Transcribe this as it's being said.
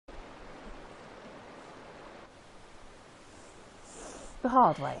The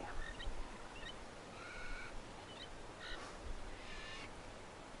hard way.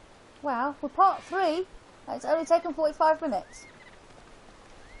 Wow, we're part 3. It's only taken 45 minutes.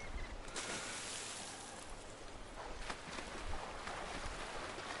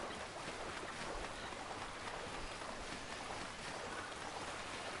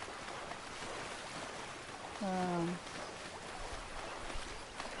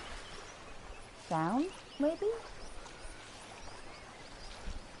 Down, maybe?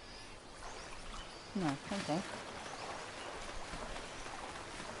 No, okay.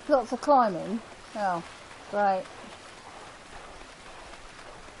 Lots of climbing. Oh, right.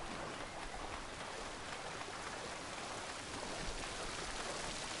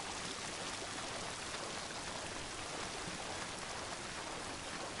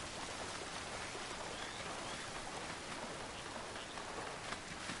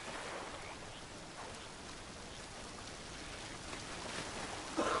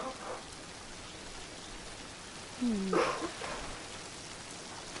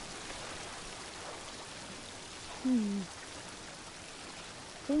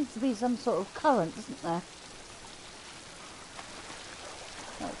 Seems to be some sort of current, doesn't there?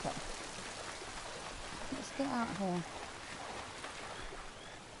 Okay. Let's get out here.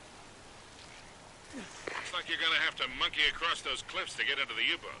 Looks like you're gonna have to monkey across those cliffs to get into the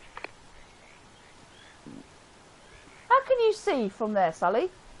U-boat. How can you see from there,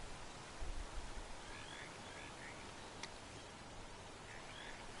 Sully?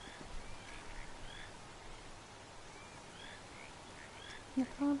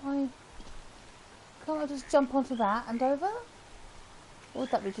 Can't I just jump onto that and over? Or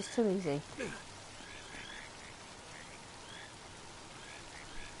would that be just too easy?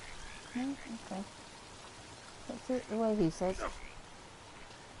 No? Okay. Let's do it the way he says.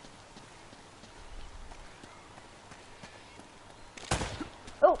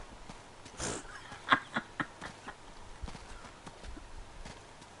 Oh!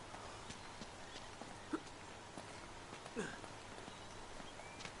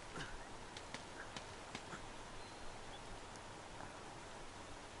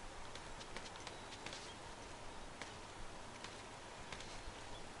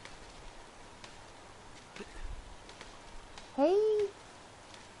 Hey!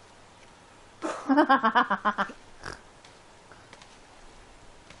 What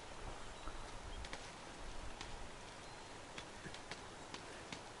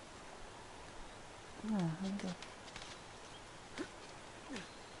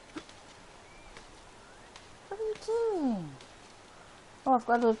are you doing? Oh, I've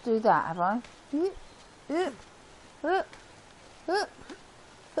got to do that, have I?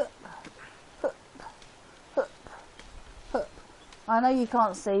 I know you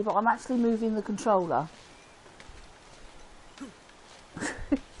can't see, but I'm actually moving the controller.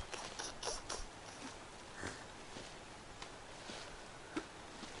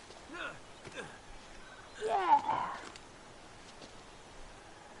 Yeah!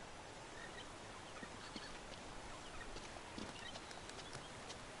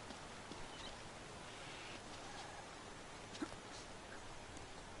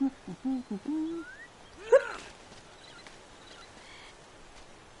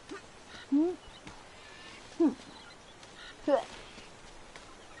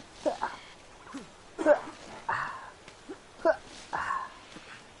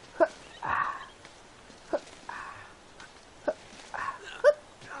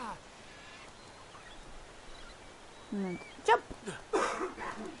 Jump!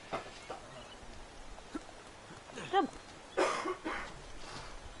 Jump!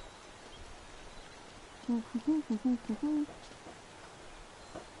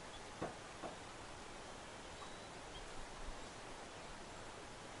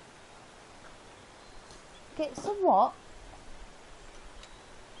 Get some what?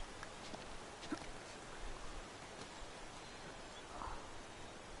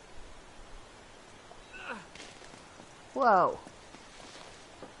 Whoa.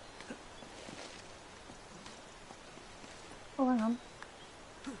 Oh, hang on.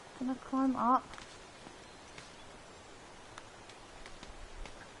 Can I climb up?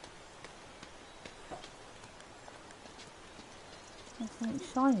 There's something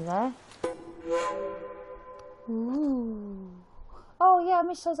shiny there. Ooh. Oh yeah, I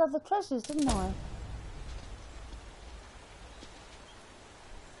missed those other treasures, didn't I?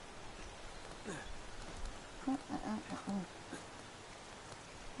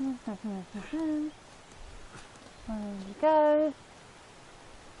 There we go.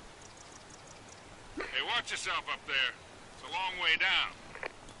 Hey, watch yourself up there. It's a long way down.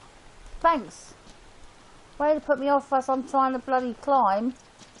 Thanks. Way to put me off as I'm trying to bloody climb.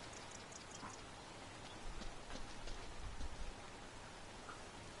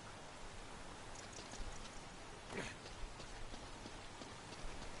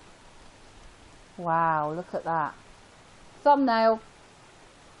 Wow, look at that. Thumbnail.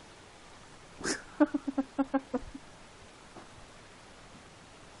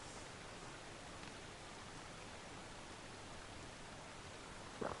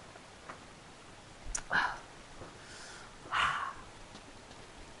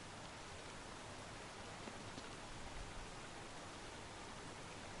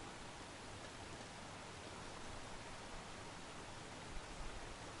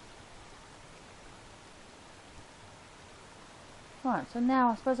 Right, so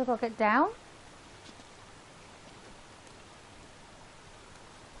now I suppose I've got to get down.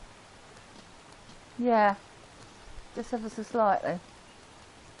 Yeah, just ever so slightly.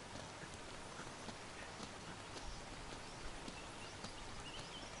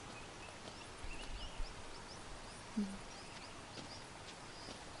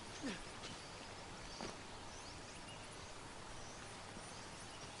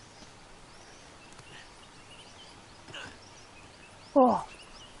 Oh.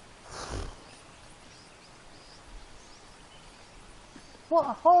 What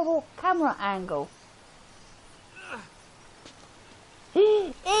a horrible camera angle.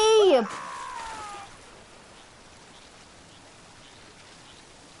 Eee!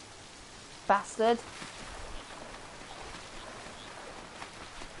 Bastard.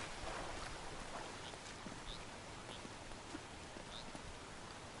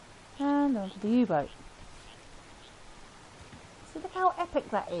 And onto the U-boat. See, look how epic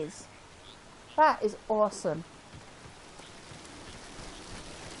that is. That is awesome.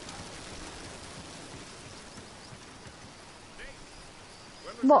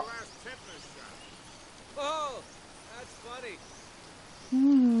 What? Oh, that's funny.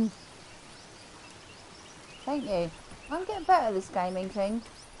 Thank you. I'm getting better at this gaming thing.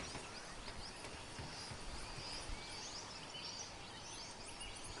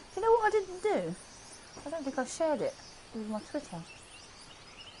 You know what I didn't do? I don't think I shared it with my Twitter.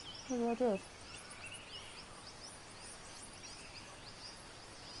 Maybe I did.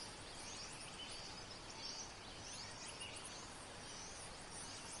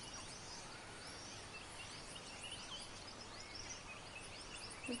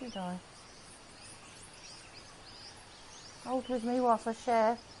 Where did I? Hold with me whilst I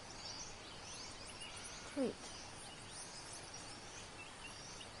share. Tweet.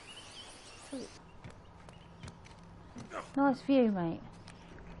 Tweet. Nice view, mate.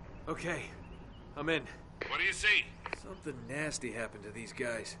 Okay, I'm in. What do you see? Something nasty happened to these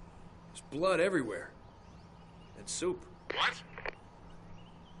guys. There's blood everywhere. And soup. What?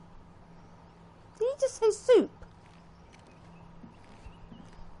 Did he just say soup?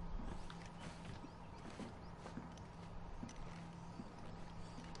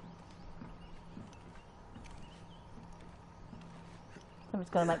 Something's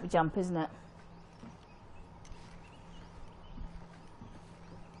going to make me jump, isn't it?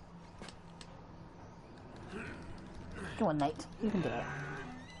 Go on, Nate. You can do it.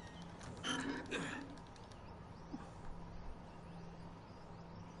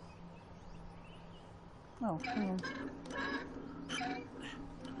 Oh, hang on.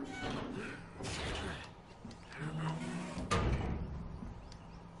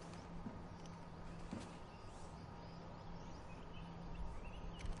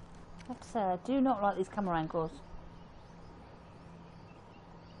 I have to say, I do not like these camera angles.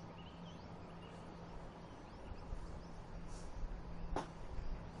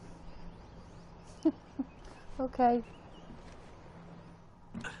 Okay.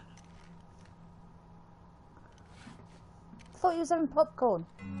 Thought you was having popcorn.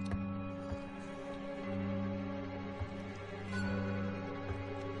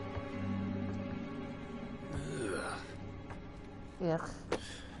 Ugh.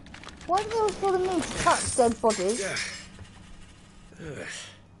 Why do they always feel the need to touch dead bodies?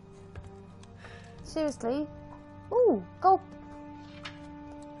 Seriously? Ooh, gold.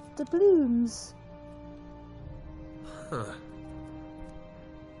 The blooms. Huh.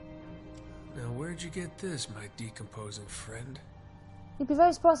 Now, where'd you get this, my decomposing friend? You'd be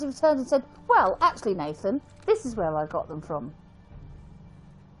very surprised if he turned and said, well, actually, Nathan, this is where I got them from.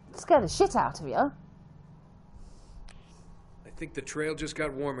 Scare the shit out of you. I think the trail just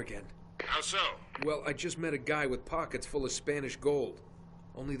got warm again. How so? Well, I just met a guy with pockets full of Spanish gold.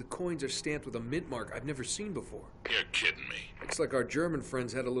 Only the coins are stamped with a mint mark I've never seen before. You're kidding me. Looks like our German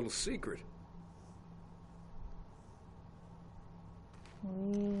friends had a little secret.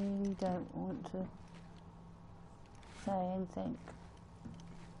 Really don't want to. say anything.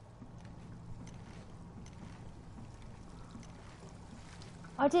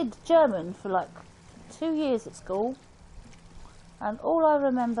 I did German for like 2 years at school, and all I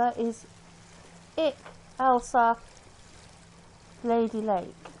remember is Ich, Elsa, Lady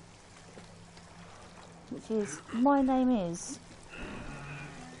Lake, which is my name is.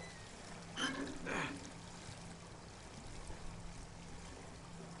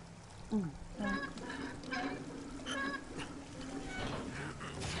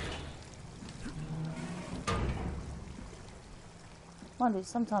 Mind you,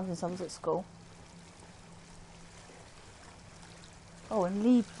 sometimes when someone's at school. Oh, and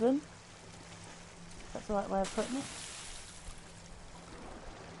Liebchen. That's the right way of putting it.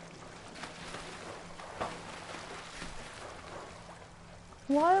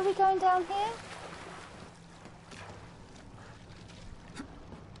 Why are we going down here?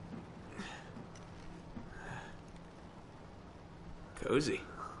 Cozy.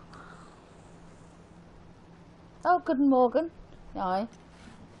 Oh, guten Morgen. Aye.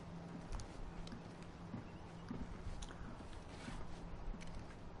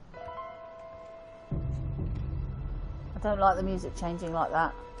 I don't like the music changing like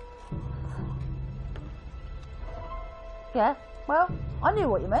that. Yeah, well, I knew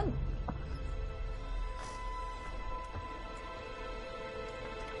what you meant.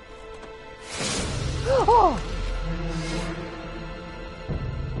 Oh!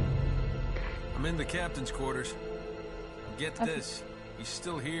 I'm in the captain's quarters. Get this, he's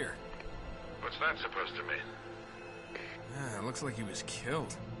still here. What's that supposed to mean? Yeah, it looks like he was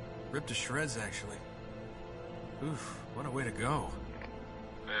killed. Ripped to shreds, actually. Oof, what a way to go.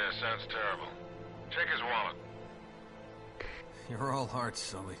 Yeah, sounds terrible. Check his wallet. You're all hearts,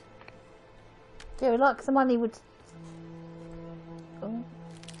 Sully. Yeah, we'd like the money would... Oh.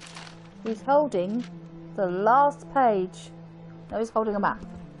 He's holding the last page. No, he's holding a map.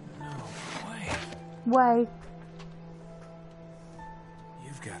 No way. Way.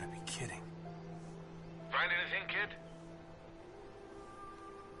 You've got to be kidding. Find anything, kid?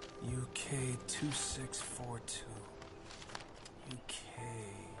 UK 2642. UK.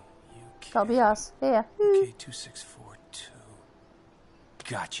 That'll be us. Here. UK 2642.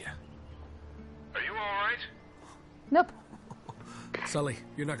 Gotcha. Are you all right? Nope. Sully,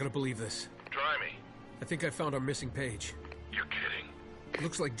 you're not gonna believe this. Try me. I think I found our missing page. You're kidding.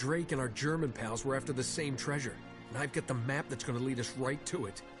 Looks like Drake and our German pals were after the same treasure. And I've got the map that's gonna lead us right to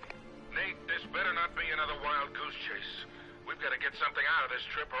it. Nate, this better not be another wild goose chase. We've got to get something out of this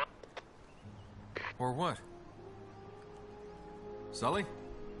trip Or what? Sully?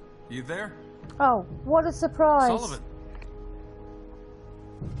 You there? Oh, what a surprise. Sullivan.